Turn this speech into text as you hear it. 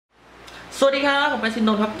สวัสดีครับผมเป็นซินน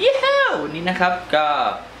นท์ครับเย้วันนี้นะครับก็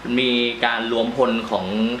มีการรวมพลของ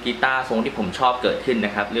กีตาร์ทรงที่ผมชอบเกิดขึ้นน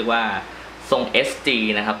ะครับเรียกว่าทรง SG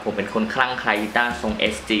นะครับผมเป็นคนคลั่งไคล้กีตาร์ทรง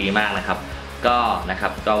SG มากนะครับ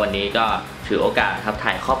ก็วันนี้ก็ถือโอกาสครับถ่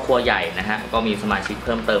ายครอบครัวใหญ่นะฮะก็มีสมาชิกเ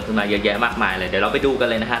พิ่มเติมขึ้นมาเยอะแยะมากมายเลยเดี๋ยวเราไปดูกัน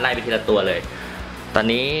เลยนะฮะไล่ไปทีละตัวเลยตอน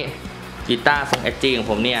นี้กีตาร์ทรง SG ของ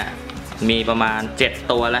ผมเนี่ยมีประมาณ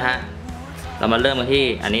7ตัวแล้วฮะเรามาเริ่มกันที่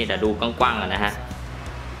อันนี้เดี๋ยวดูกว้างๆกันนะฮะ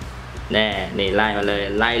นี่ไล่มาเลย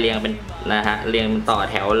ไล่เรียงเป็นนะฮะเรียงเป็นต่อ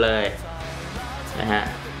แถวเลยนะฮะ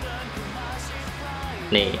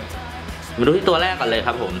นี่มาดูที่ตัวแรกก่อนเลยค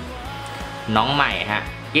รับผมน้องใหม่ฮะ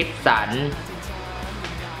กิฟสัน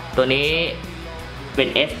ตัวนี้เป็น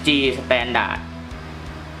SG Standard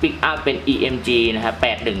Pick Up เป็น EMG นะครับ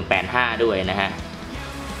8185ด้วยนะฮะ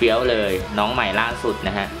เฟี้ยวเลยน้องใหม่ล่าสุดน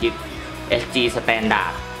ะฮะกิฟ SG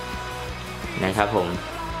Standard นะครับผม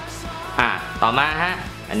ต่อมาฮะ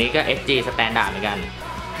อันนี้ก็ SG Standard เหมือนกัน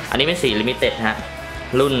อันนี้เป็นสี Limited ฮะ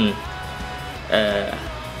รุ่น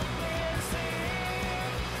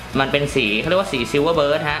มันเป็นสีเขาเรียกว่าสี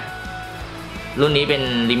Silverbird ฮะรุ่นนี้เป็น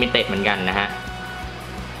Limited เหมือนกันนะฮะ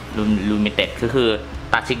รุ่น Limited คือ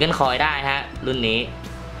ตัดซิงเกิลคอยได้ฮะรุ่นนี้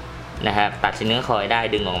นะครับตัดซิงเกิลคอยได้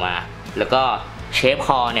ดึงออกมาแล้วก็เชฟค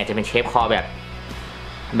อเนี่ยจะเป็นเชฟคอแ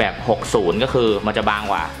บบ60ก็คือมันจะบาง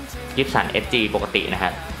กว่ากิฟสัน SG ปกตินะครั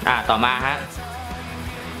บต่อมาฮะ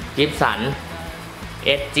กิฟสัน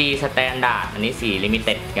SG Standard อันนี้สี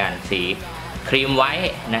Limited กันสีครีมไว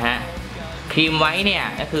ท์นะฮะครีมไวท์เนี่ย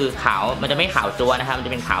ก็คือขาวมันจะไม่ขาวจัวนะครับมันจ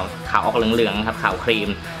ะเป็นขาวออกเหลืองๆครับขาวครีม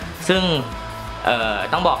ซึ่ง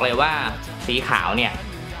ต้องบอกเลยว่าสีขาวเนี่ย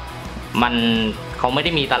มันเขาไม่ไ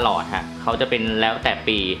ด้มีตลอดฮะเขาจะเป็นแล้วแต่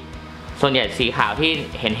ปีส่วนใหญ่สีขาวที่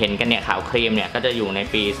เห็นกันเนี่ยขาวครีมเนี่ยก็จะอยู่ใน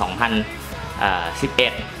ปี2011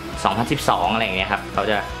 2012อะไรอย่างเงี้ยครับเขา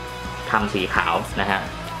จะทำสีขาวนะฮะ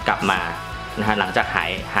กลับมานะฮะหลังจากห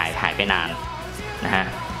ายไปนานนะฮะ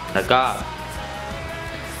แล้วก็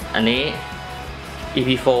อันนี้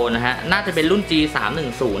Epiphone นะฮะน่าจะเป็นรุ่น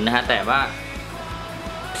G310 นะฮะแต่ว่า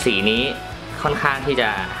สีนี้ค่อนข้างที่จะ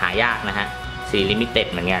หายากนะฮะสี Limited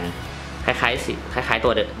เหมือนกันคล้าย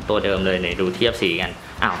ตัวเดิมเลยเนี่ยดูเทียบสีกัน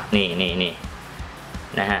นี่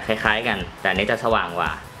นะฮะคล้ายๆกันแต่อันนี้จะสว่างกว่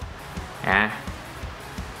านะ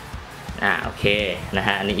โอเคนะฮ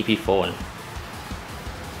ะอันนี้ Epiphone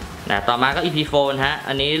ต่อมาก็ Epiphone ฮะ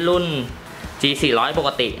อันนี้รุ่น G400 ปก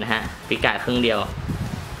ตินะฮะพิกัดครึ่งเดียว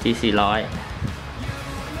G400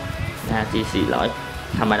 นะฮะ G400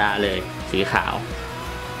 ธรรมดาเลยสีขาว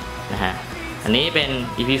นะฮะอันนี้เป็น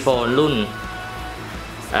Epiphone รุ่น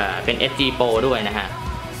เป็น SG Pro ด้วยนะฮะ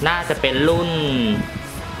น่าจะเป็นรุ่น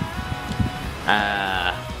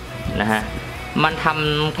นะฮะมันท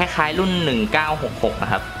ำคล้ายๆรุ่น1966น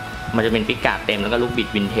ะครับมันจะเป็นพิกัดเต็มแล้วก็ลูกบิด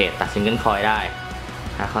วินเทจตัดซิงเกิลคอยได้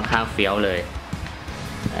ค่อนข้างเฟี้ยวเลย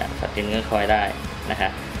ตัดซิงเกิลคอยได้นะฮะ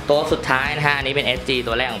ตัวสุดท้ายนะฮะอันนี้เป็น SG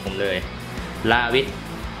ตัวแรกของผมเลย Lavish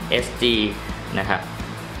SG นะครับ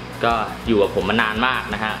ก็อยู่กับผมมานานมาก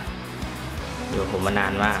นะฮะอยู่กับผมมานา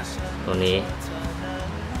นมากตัวนี้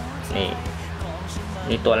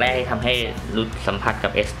นี่ตัวแรกที่ทำให้รู้สัมผัสกั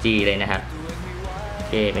บ SG เลยนะครับ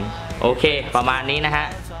โอเคประมาณนี้นะฮะ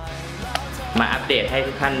มาอัปเดตให้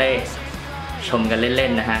ทุกท่านได้ชมกันเล่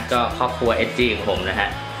นๆนะฮะก็ครอบครัว SG ของผมนะฮะ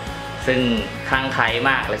ซึ่งคลั่งไคล้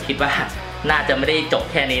มากและคิดว่าน่าจะไม่ได้จบ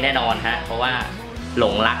แค่นี้แน่นอนฮะเพราะว่าหล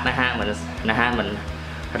งรักนะฮะเหมือน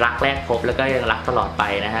รักแรกพบแล้วก็ยังรักตลอดไป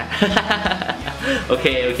นะฮะ โอเค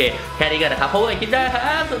แค่นี้กันนะครับพบกันคลิปหน้าค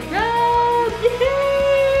รับสวัสดีครับ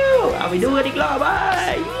เอาไปดูกันอีกรอบบา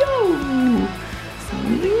ย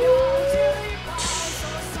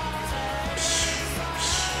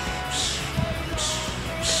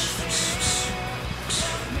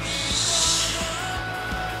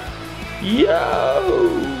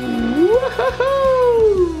Yo!